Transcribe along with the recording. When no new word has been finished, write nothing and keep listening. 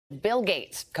Bill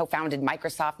Gates co-founded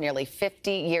Microsoft nearly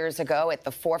 50 years ago at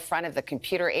the forefront of the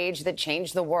computer age that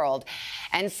changed the world.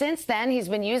 And since then, he's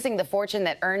been using the fortune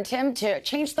that earned him to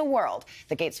change the world.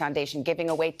 The Gates Foundation giving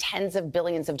away tens of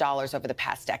billions of dollars over the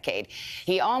past decade.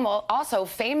 He also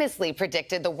famously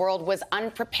predicted the world was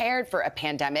unprepared for a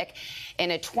pandemic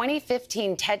in a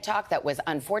 2015 TED Talk that was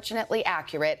unfortunately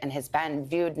accurate and has been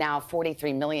viewed now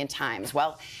 43 million times.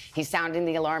 Well, he's sounding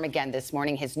the alarm again this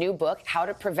morning. His new book, How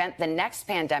to Prevent the Next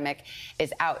Pandemic,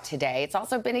 is out today. It's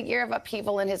also been a year of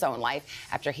upheaval in his own life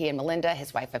after he and Melinda,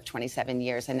 his wife of 27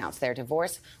 years, announced their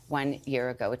divorce 1 year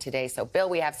ago today. So, Bill,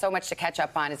 we have so much to catch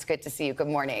up on. It's good to see you. Good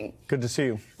morning. Good to see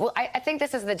you. Well, I think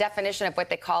this is the definition of what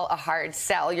they call a hard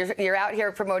sell. You're out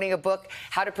here promoting a book,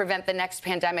 How to Prevent the Next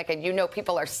Pandemic, and you know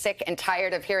people are sick and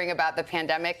tired of hearing about the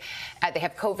pandemic. They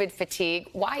have COVID fatigue.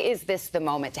 Why is this the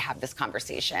moment to have this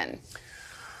conversation?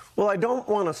 Well, I don't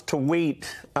want us to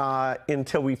wait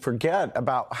until we forget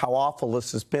about how awful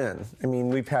this has been. I mean,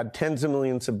 we've had tens of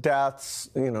millions of deaths,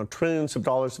 trillions of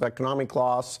dollars of economic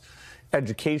loss,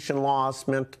 education loss,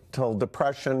 mental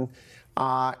depression.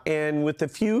 And with a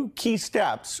few key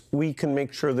steps, we can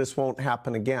make sure this won't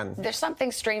happen again. There's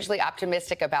something strangely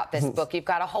optimistic about this book. You've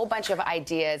got a whole bunch of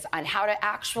ideas on how to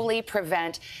actually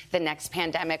prevent the next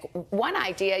pandemic. One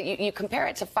idea, you compare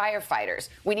it to firefighters.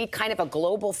 We need kind of a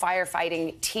global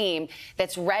firefighting team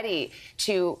that's ready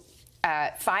to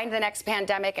find the next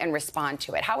pandemic and respond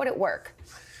to it. How would it work?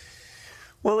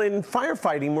 Well, in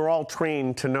firefighting, we're all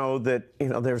trained to know that,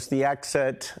 there's the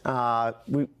exit.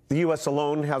 The U.S.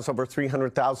 alone has over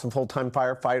 300,000 full-time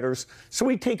firefighters. So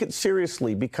we take it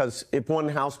seriously because if one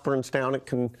house burns down, it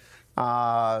can,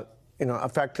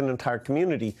 affect an entire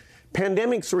community.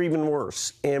 Pandemics are even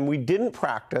worse, and we didn't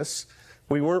practice.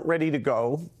 We weren't ready to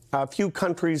go. A few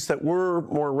countries that were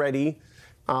more ready,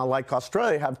 like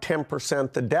Australia, have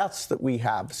 10% the deaths that we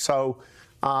have. So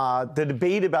the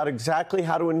debate about exactly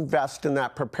how to invest in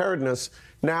that preparedness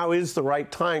now is the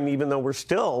right time, even though we're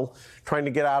still trying to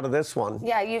get out of this one.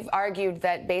 Yeah, you've argued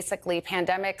that basically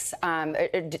pandemics,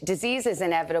 disease is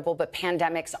inevitable, but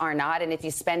pandemics are not. And if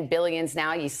you spend billions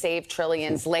now, you save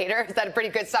trillions later. Is that a pretty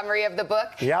good summary of the book?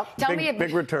 Yeah,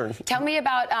 big return. Tell me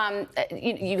about,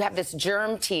 you have this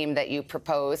germ team that you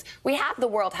propose. We have the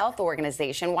World Health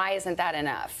Organization. Why isn't that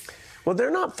enough? Well, they're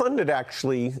not funded,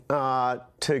 actually,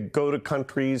 to go to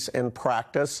countries and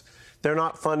practice. They're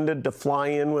not funded to fly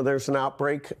in where there's an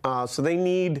outbreak. So they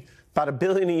need about $1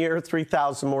 billion a year,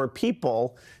 3,000 more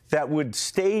people that would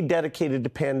stay dedicated to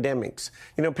pandemics.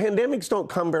 Pandemics don't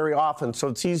come very often, so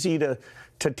it's easy to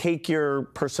take your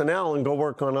personnel and go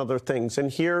work on other things. And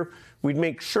here, we'd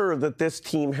make sure that this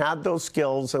team had those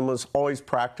skills and was always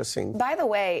practicing. By the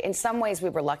way, in some ways, we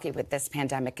were lucky with this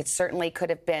pandemic. It certainly could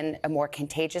have been a more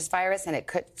contagious virus, and it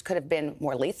could have been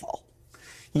more lethal.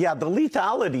 Yeah, the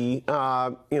lethality,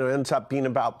 ends up being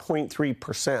about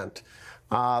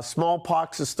 0.3%.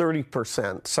 Smallpox is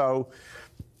 30%. So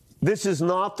this is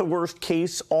not the worst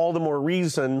case, all the more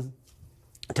reason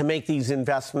to make these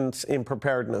investments in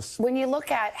preparedness. When you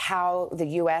look at how the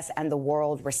U.S. and the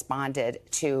world responded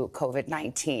to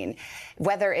COVID-19,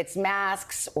 whether it's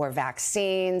masks or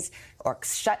vaccines or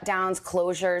shutdowns,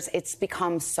 closures, it's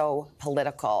become so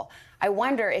political. I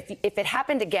wonder if it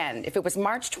happened again, if it was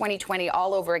March 2020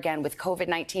 all over again with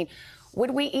COVID-19,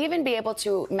 would we even be able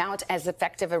to mount as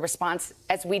effective a response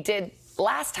as we did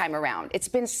last time around? It's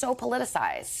been so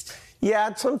politicized. Yeah,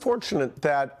 it's unfortunate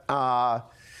that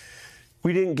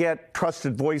we didn't get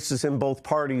trusted voices in both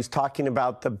parties talking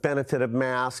about the benefit of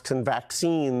masks and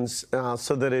vaccines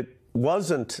so that it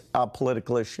wasn't a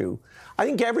political issue. I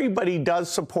think everybody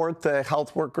does support the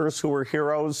health workers who are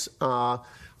heroes.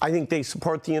 I think they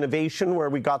support the innovation where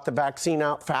we got the vaccine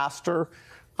out faster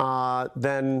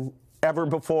than ever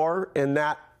before, and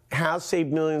that has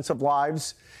saved millions of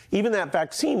lives. Even that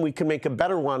vaccine, we can make a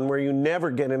better one where you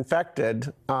never get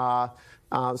infected.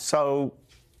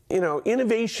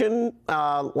 Innovation,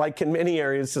 like in many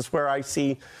areas, is where I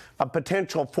see a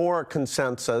potential for a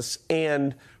consensus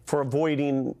and for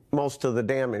avoiding most of the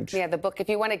damage. Yeah, the book, if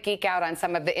you want to geek out on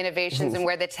some of the innovations and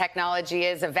where the technology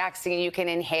is, a vaccine you can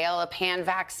inhale, a pan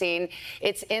vaccine,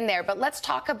 it's in there. But let's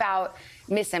talk about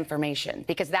misinformation,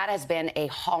 because that has been a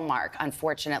hallmark,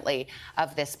 unfortunately,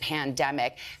 of this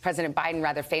pandemic. President Biden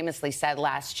rather famously said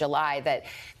last July that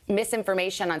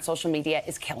misinformation on social media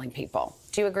is killing people.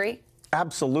 Do you agree?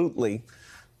 Absolutely.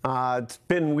 It's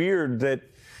been weird that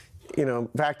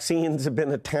vaccines have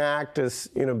been attacked as,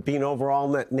 being overall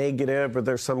net negative, or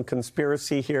there's some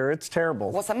conspiracy here. It's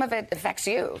terrible. Well, some of it affects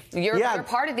you. You're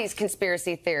part of these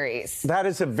conspiracy theories. That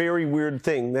is a very weird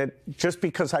thing, that just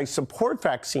because I support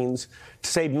vaccines to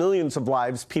save millions of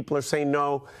lives, people are saying,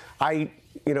 no,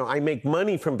 I make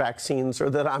money from vaccines or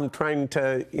that I'm trying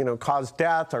to, cause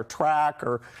death or track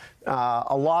or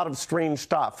a lot of strange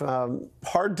stuff.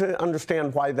 Hard to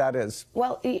understand why that is.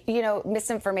 Well,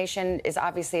 misinformation is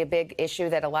obviously a big issue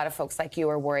that a lot of folks like you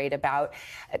are worried about.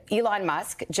 Elon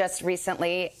Musk just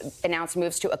recently announced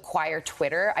moves to acquire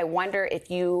Twitter. I wonder if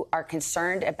you are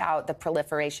concerned about the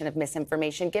proliferation of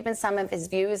misinformation, given some of his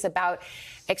views about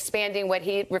expanding what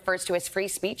he refers to as free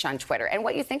speech on Twitter, and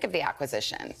what you think of the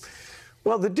acquisition.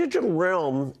 Well, the digital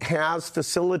realm has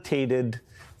facilitated,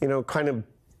 kind of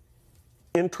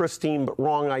interesting but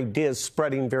wrong ideas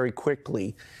spreading very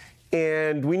quickly.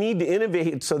 And we need to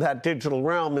innovate so that digital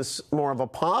realm is more of a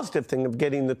positive thing of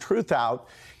getting the truth out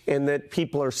and that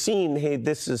people are seeing, hey,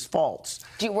 this is false.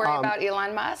 Do you worry about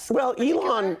Elon Musk? Well,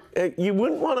 Elon, you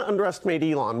wouldn't want to underestimate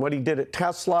Elon. What he did at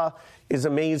Tesla is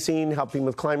amazing, helping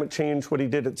with climate change, what he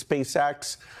did at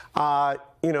SpaceX.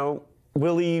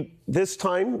 Will he this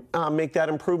time make that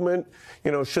improvement?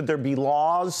 Should there be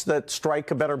laws that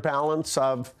strike a better balance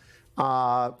of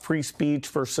free speech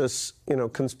versus,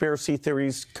 conspiracy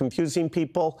theories confusing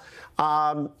people?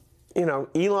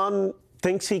 Elon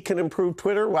thinks he can improve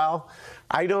Twitter. Well,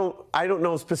 I don't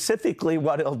know specifically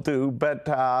what he'll do, but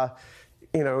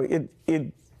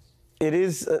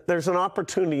there's an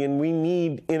opportunity, and we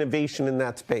need innovation in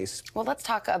that space. Well, let's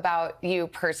talk about you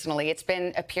personally. It's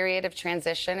been a period of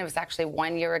transition. It was actually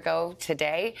 1 year ago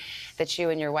today that you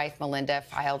and your wife, Melinda,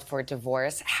 filed for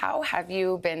divorce. How have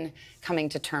you been coming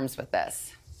to terms with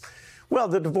this? Well,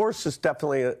 the divorce is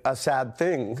definitely a sad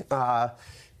thing. I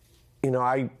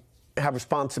have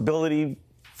responsibility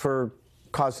for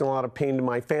causing a lot of pain to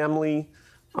my family.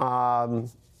 It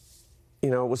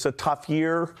was a tough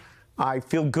year. I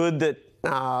feel good that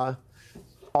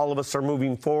all of us are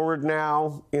moving forward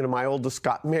now. My oldest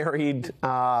got married.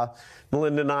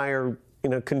 Melinda and I are,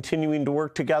 continuing to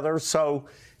work together. So,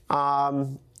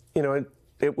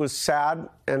 it was sad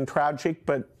and tragic,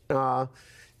 but, now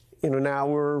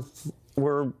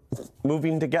we're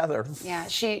moving together. Yeah,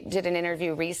 she did an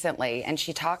interview recently, and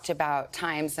she talked about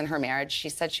times in her marriage. She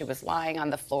said she was lying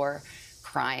on the floor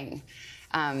crying.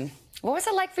 What was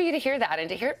it like for you to hear that and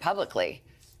to hear it publicly?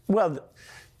 Well,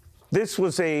 this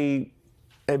was a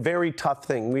very tough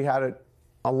thing. We had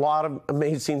a lot of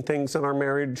amazing things in our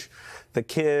marriage, the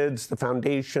kids, the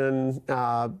foundation,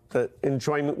 the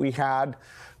enjoyment we had.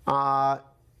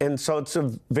 And so it's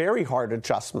a very hard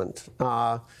adjustment.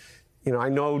 I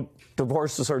know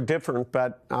divorces are different,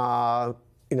 but,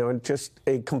 just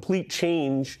a complete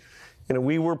change.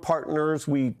 We were partners.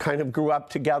 We kind of grew up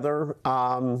together.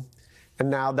 And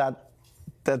now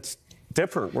that's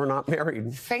different. We're not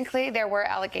married. Frankly, there were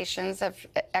allegations of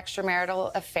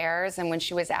extramarital affairs, and when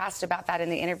she was asked about that in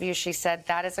the interview, she said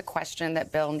that is a question that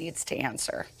Bill needs to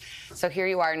answer. So here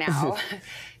you are now.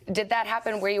 Did that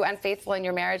happen? Were you unfaithful in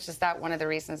your marriage? Is that one of the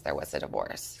reasons there was a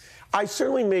divorce? I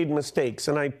certainly made mistakes,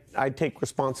 and I take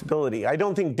responsibility. I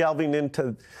don't think delving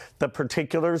into the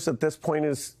particulars at this point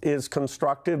is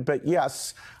constructive, but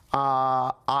yes,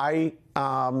 I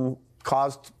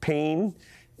caused pain,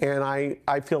 and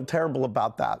I feel terrible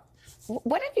about that.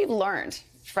 What have you learned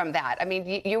from that? I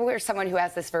mean, you were someone who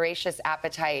has this voracious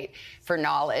appetite for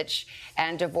knowledge,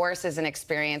 and divorce is an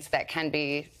experience that can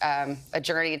be a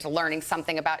journey into learning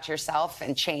something about yourself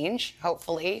and change,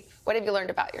 hopefully. What have you learned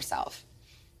about yourself?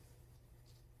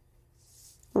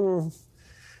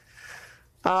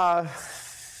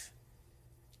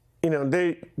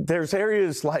 There's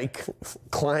areas like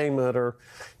climate or,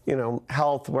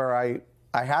 health where I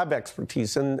have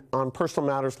expertise, and on personal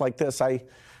matters like this, I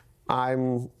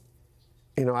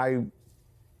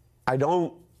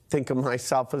don't think of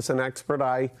myself as an expert.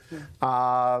 I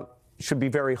should be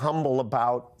very humble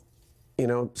about,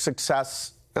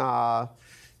 success,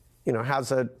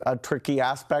 has a tricky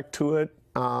aspect to it.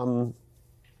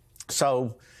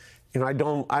 So, I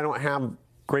don't have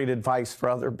great advice for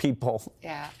other people.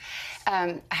 Yeah.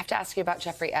 I have to ask you about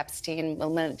Jeffrey Epstein.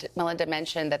 Melinda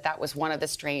mentioned that was one of the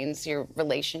strains, your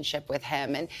relationship with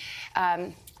him. And,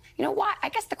 why? I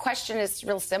guess the question is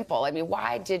real simple. I mean,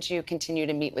 why did you continue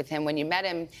to meet with him? When you met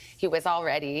him, he was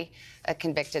already a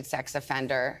convicted sex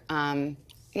offender. And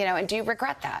do you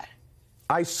regret that?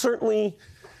 I certainly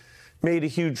made a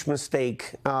huge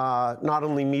mistake, not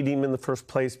only meeting him in the first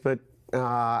place, but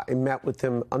I met with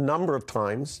him a number of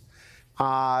times.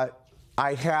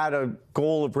 I had a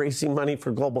goal of raising money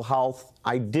for global health.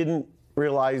 I didn't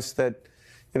realize that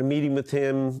meeting with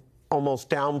him almost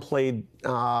downplayed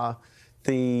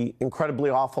the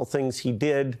incredibly awful things he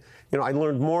did. I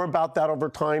learned more about that over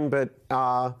time, but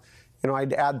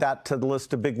I'd add that to the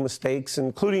list of big mistakes,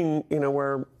 including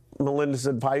where Melinda's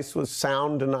advice was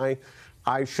sound, and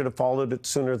I should have followed it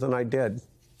sooner than I did.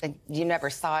 And you never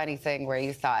saw anything where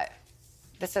you thought,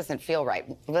 this doesn't feel right.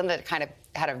 Linda kind of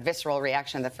had a visceral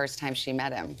reaction the first time she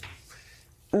met him.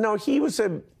 No, he was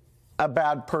a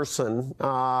bad person.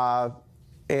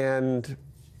 And,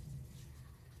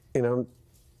 you know,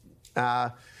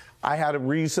 I had a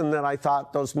reason that I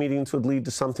thought those meetings would lead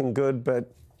to something good,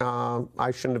 but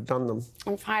I shouldn't have done them.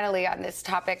 And finally, on this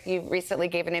topic, you recently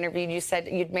gave an interview. You said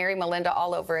you'd marry Melinda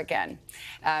all over again.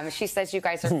 She says you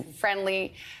guys are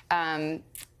friendly,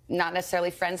 not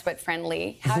necessarily friends, but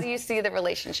friendly. How do you see the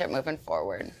relationship moving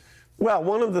forward? Well,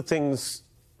 one of the things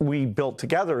we built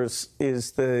together is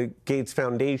the Gates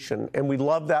Foundation, and we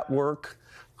love that work.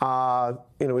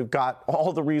 You know, we've got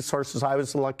all the resources I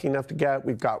was lucky enough to get.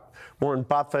 We've got Warren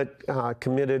Buffett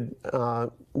committed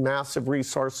massive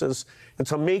resources. And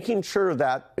so making sure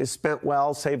that is spent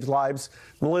well, saves lives.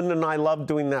 Melinda and I love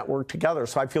doing that work together.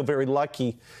 So I feel very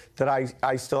lucky that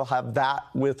I still have that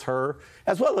with her,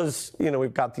 as well as, you know,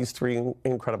 we've got these three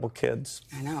incredible kids.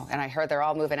 I know. And I heard they're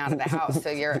all moving out of the house. So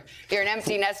you're an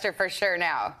empty nester for sure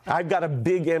now. I've got a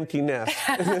big empty nest.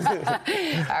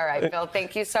 All right, Bill,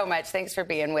 thank you so much. Thanks for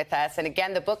being with us. And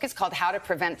again, the book is called How to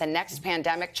Prevent the Next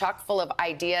Pandemic, chock full of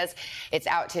ideas. It's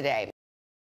out today.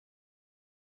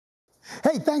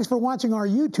 Hey, thanks for watching our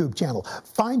YouTube channel.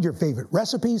 Find your favorite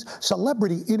recipes,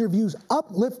 celebrity interviews,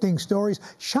 uplifting stories,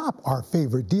 shop our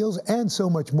favorite deals, and so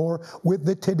much more with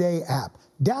the Today app.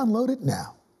 Download it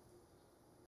now.